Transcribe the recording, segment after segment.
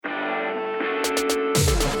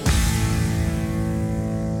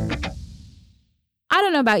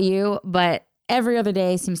don't know about you, but every other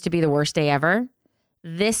day seems to be the worst day ever.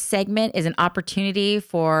 This segment is an opportunity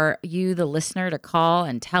for you, the listener, to call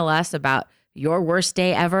and tell us about your worst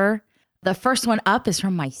day ever. The first one up is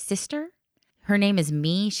from my sister. Her name is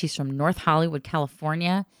Mee. She's from North Hollywood,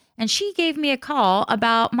 California, and she gave me a call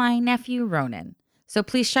about my nephew, Ronan. So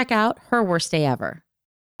please check out her worst day ever.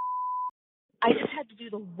 I just had to do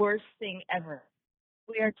the worst thing ever.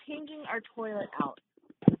 We are changing our toilet out.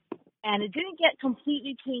 And it didn't get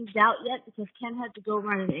completely changed out yet because Ken had to go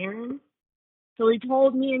run an errand. So he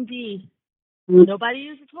told me and Dee, nobody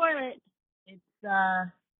use the toilet. It's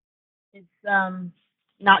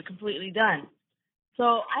not completely done. So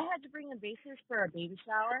I had to bring the vases for a baby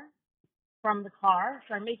shower from the car.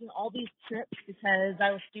 So I'm making all these trips because I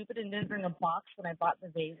was stupid and didn't bring a box when I bought the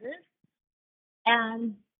vases.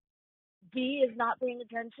 And Dee is not paying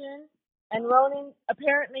attention. And Ronan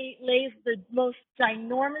apparently lays the most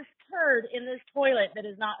ginormous turd in this toilet that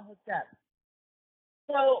is not hooked up.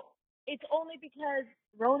 So it's only because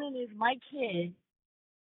Ronan is my kid,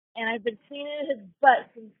 and I've been cleaning his butt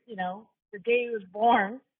since, the day he was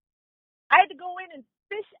born. I had to go in and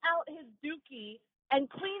fish out his dookie and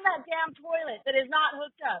clean that damn toilet that is not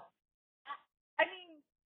hooked up. I mean,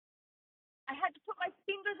 I had to put my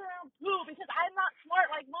fingers around poo because I'm not smart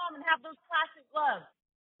like Mom and have those plastic gloves.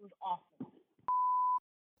 It was awful.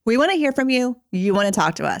 We want to hear from you. You want to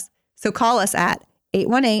talk to us. So call us at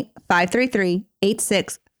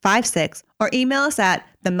 818-533-8656 or email us at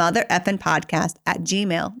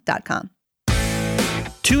themothereffingpodcast@gmail.com.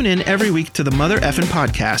 Tune in every week to the Mother Effin'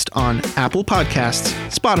 Podcast on Apple Podcasts,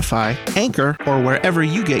 Spotify, Anchor, or wherever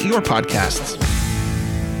you get your podcasts.